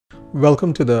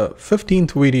Welcome to the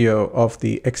 15th video of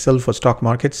the Excel for Stock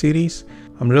Market series.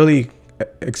 I'm really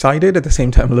excited, at the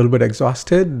same time a little bit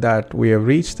exhausted, that we have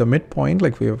reached the midpoint.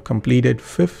 Like, we have completed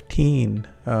 15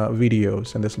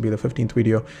 videos, and this will be the 15th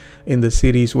video in the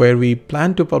series where we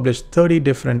plan to publish 30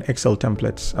 different Excel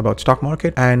templates about stock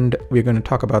market, and we're going to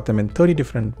talk about them in 30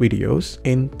 different videos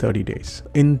in 30 days.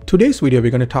 In today's video, we're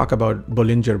going to talk about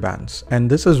Bollinger Bands, and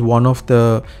this is one of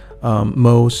the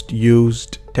most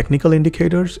used technical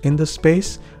indicators in this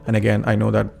space. And again, I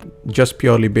know that just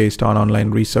purely based on online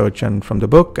research and from the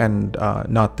book, and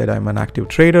not that I'm an active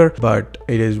trader, but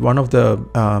it is one of the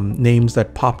names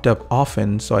that popped up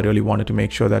often. So I really wanted to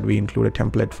make sure that we include a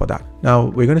template for that. Now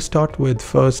we're going to start with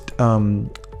first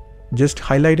just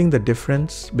highlighting the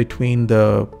difference between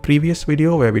the previous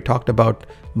video where we talked about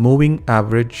moving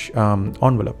average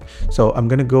envelope. So I'm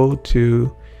going to go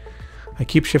to, I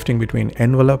keep shifting between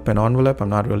envelope and envelope. I'm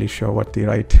not really sure what the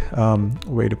right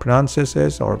way to pronounce this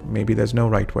is, or maybe there's no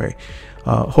right way.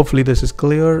 Hopefully this is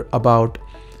clear. About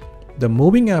the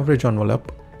moving average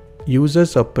envelope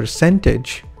uses a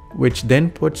percentage, which then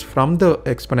puts from the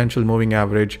exponential moving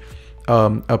average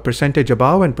a percentage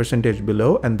above and percentage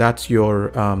below, and that's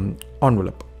your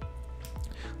envelope.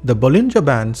 The Bollinger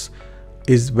Bands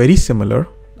is very similar.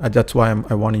 That's why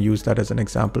I want to use that as an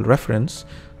example reference.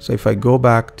 So if I go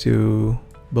back to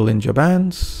Bollinger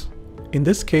Bands, in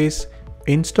this case,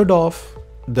 instead of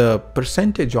the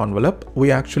percentage envelope,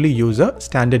 we actually use a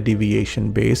standard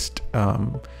deviation based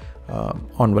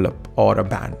envelope or a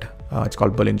band. It's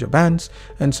called Bollinger Bands.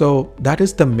 And so that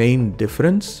is the main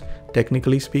difference,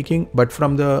 technically speaking. But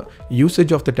from the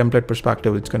usage of the template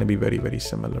perspective, it's going to be very, very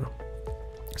similar.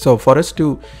 So for us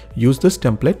to use this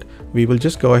template, we will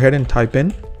just go ahead and type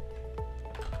in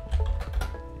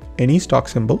any stock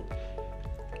symbol.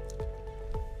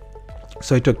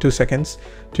 So it took 2 seconds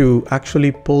to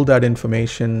actually pull that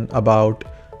information about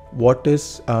what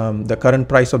is the current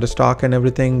price of the stock and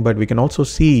everything, but we can also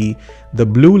see the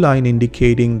blue line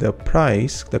indicating the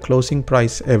price, the closing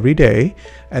price every day,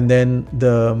 and then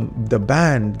the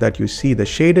band that you see, the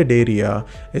shaded area,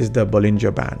 is the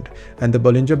Bollinger Band. And the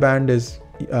Bollinger Band is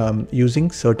using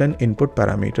certain input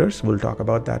parameters. We'll talk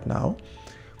about that now.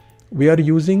 We are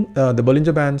using the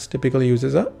Bollinger Bands typically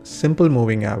uses a simple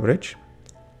moving average,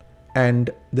 and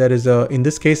there is a, in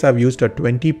this case I've used a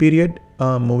 20 period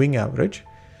moving average,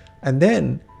 and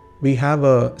then we have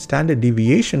a standard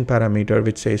deviation parameter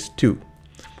which says 2.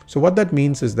 So what that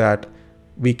means is that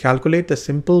we calculate the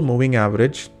simple moving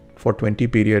average for 20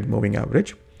 period moving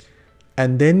average,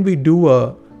 and then we do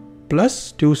a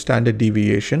plus 2 standard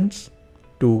deviations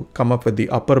to come up with the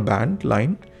upper band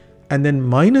line, and then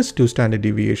minus 2 standard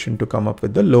deviation to come up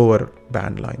with the lower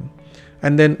band line.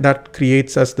 And then that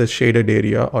creates us the shaded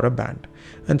area or a band.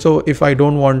 And so if I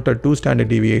don't want a 2 standard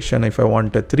deviation, if I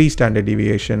want a 3 standard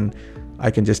deviation,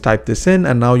 I can just type this in,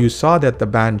 and now you saw that the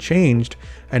band changed,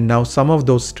 and now some of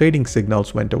those trading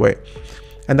signals went away.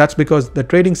 And that's because the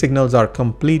trading signals are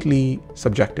completely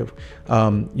subjective.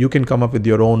 You can come up with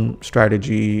your own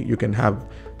strategy. You can have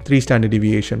 3 standard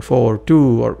deviation, 4,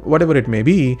 2, or whatever it may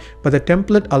be, but the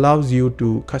template allows you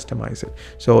to customize it.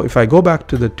 So if I go back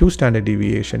to the 2 standard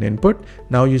deviation input,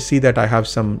 now you see that I have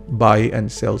some buy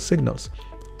and sell signals.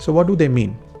 So what do they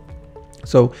mean?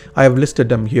 So I have listed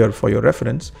them here for your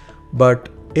reference, but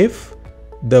if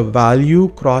the value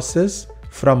crosses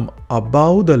from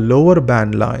above the lower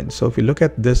band line, so if you look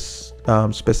at this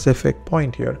specific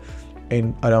point here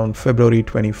in around February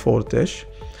 24th-ish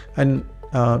and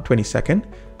 22nd,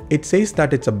 it says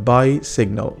that it's a buy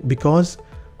signal because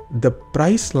the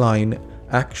price line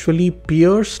actually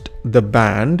pierced the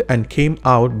band and came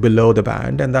out below the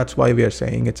band, and that's why we are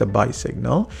saying it's a buy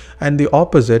signal. And the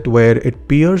opposite, where it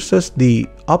pierces the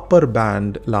upper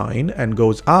band line and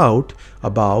goes out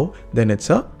above, then it's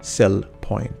a sell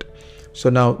point. So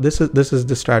now this is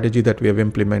the strategy that we have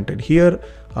implemented here,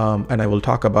 and I will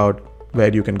talk about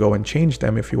where you can go and change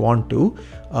them if you want to.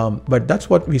 But that's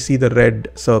what we see, the red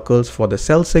circles for the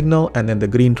sell signal and then the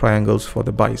green triangles for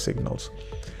the buy signals.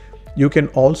 You can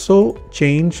also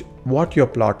change what you're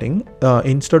plotting.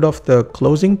 Instead of the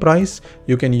closing price,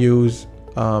 you can use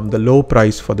the low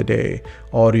price for the day,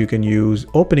 or you can use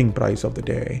opening price of the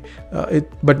day.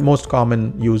 But most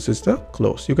common use is the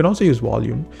close. You can also use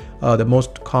volume. The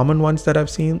most common ones that I've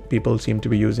seen, people seem to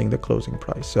be using the closing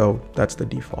price. So that's the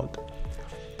default.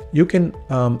 You can,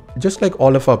 just like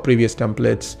all of our previous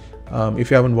templates,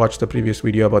 if you haven't watched the previous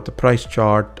video about the price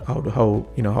chart,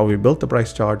 how we built the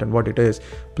price chart and what it is,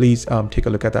 please take a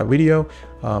look at that video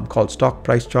called Stock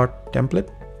Price Chart Template.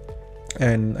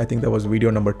 And I think that was video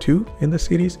number 2 in the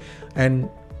series, and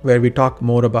where we talk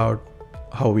more about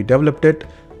how we developed it.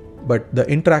 But the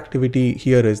interactivity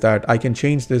here is that I can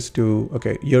change this to,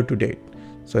 okay, year to date.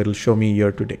 So it'll show me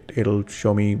year to date. It'll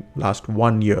show me last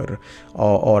 1 year,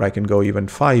 or I can go even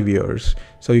 5 years.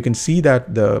 So you can see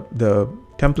that the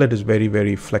template is very,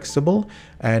 very flexible,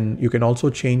 and you can also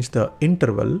change the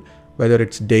interval, whether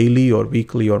it's daily or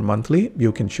weekly or monthly.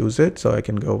 You can choose it. So I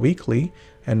can go weekly,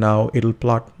 and now it'll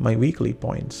plot my weekly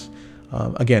points.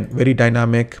 Again, very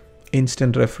dynamic,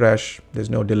 instant refresh, there's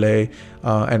no delay,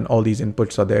 and all these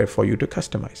inputs are there for you to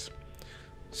customize.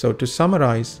 So to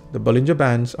summarize, the Bollinger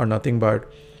Bands are nothing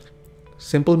but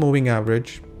simple moving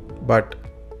average, but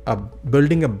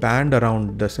building a band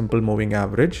around the simple moving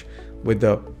average with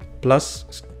the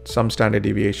plus some standard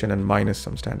deviation and minus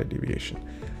some standard deviation.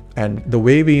 And the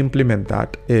way we implement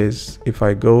that is, if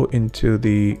I go into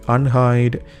the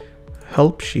unhide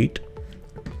help sheet,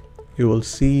 you will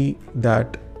see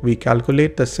that we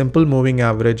calculate the simple moving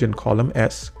average in column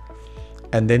S,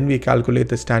 and then we calculate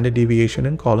the standard deviation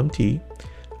in column T.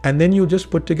 And then you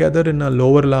just put together in a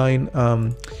lower line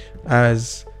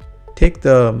as take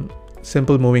the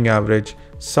simple moving average,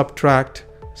 subtract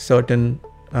certain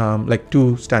like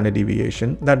 2 standard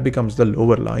deviation, that becomes the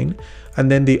lower line. And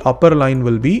then the upper line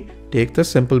will be take the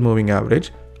simple moving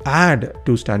average, add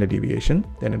 2 standard deviation,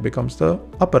 then it becomes the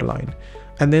upper line.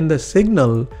 And then the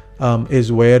signal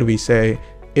is where we say,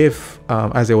 if,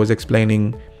 as I was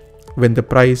explaining, when the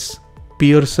price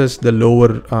pierces the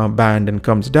lower band and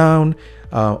comes down,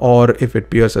 or if it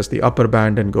pierces the upper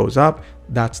band and goes up,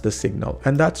 that's the signal.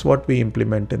 And that's what we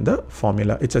implement in the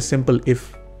formula. It's a simple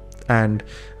if and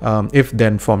if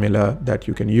then formula that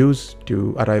you can use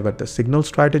to arrive at the signal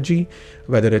strategy,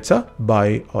 whether it's a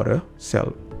buy or a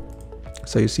sell.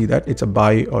 So you see that it's a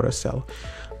buy or a sell,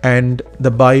 and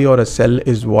the buy or a sell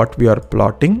is what we are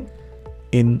plotting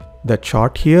in the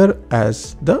chart here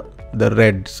as the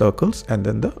red circles and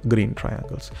then the green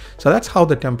triangles. So that's how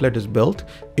the template is built.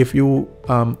 If you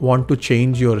want to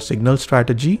change your signal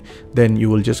strategy, then you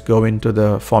will just go into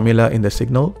the formula in the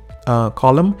signal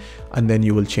column, and then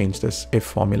you will change this if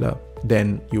formula.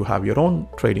 Then you have your own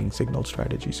trading signal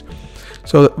strategies.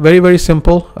 So very, very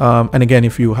simple. And again,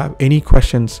 if you have any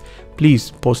questions,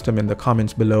 please post them in the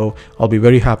comments below. I'll be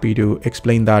very happy to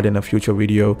explain that in a future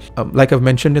video. Like I've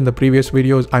mentioned in the previous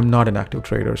videos, I'm not an active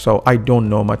trader, so I don't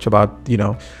know much about,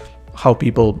 how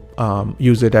people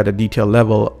use it at a detailed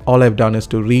level. All I've done is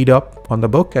to read up on the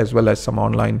book as well as some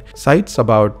online sites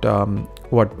about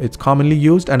what it's commonly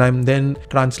used, and I'm then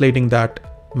translating that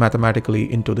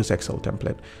mathematically into this Excel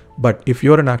template. But if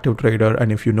you're an active trader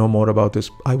and if you know more about this,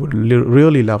 I would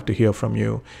really love to hear from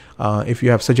you. If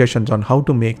you have suggestions on how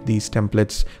to make these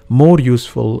templates more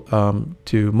useful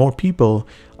to more people,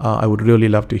 I would really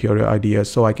love to hear your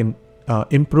ideas so I can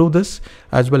improve this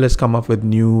as well as come up with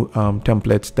new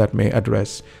templates that may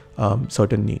address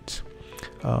certain needs.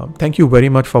 Thank you very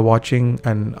much for watching,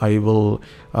 and I will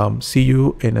see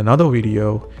you in another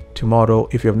video tomorrow.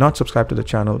 If you have not subscribed to the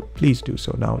channel, please do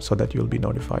so now so that you'll be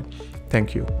notified.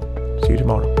 Thank you. See you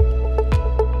tomorrow.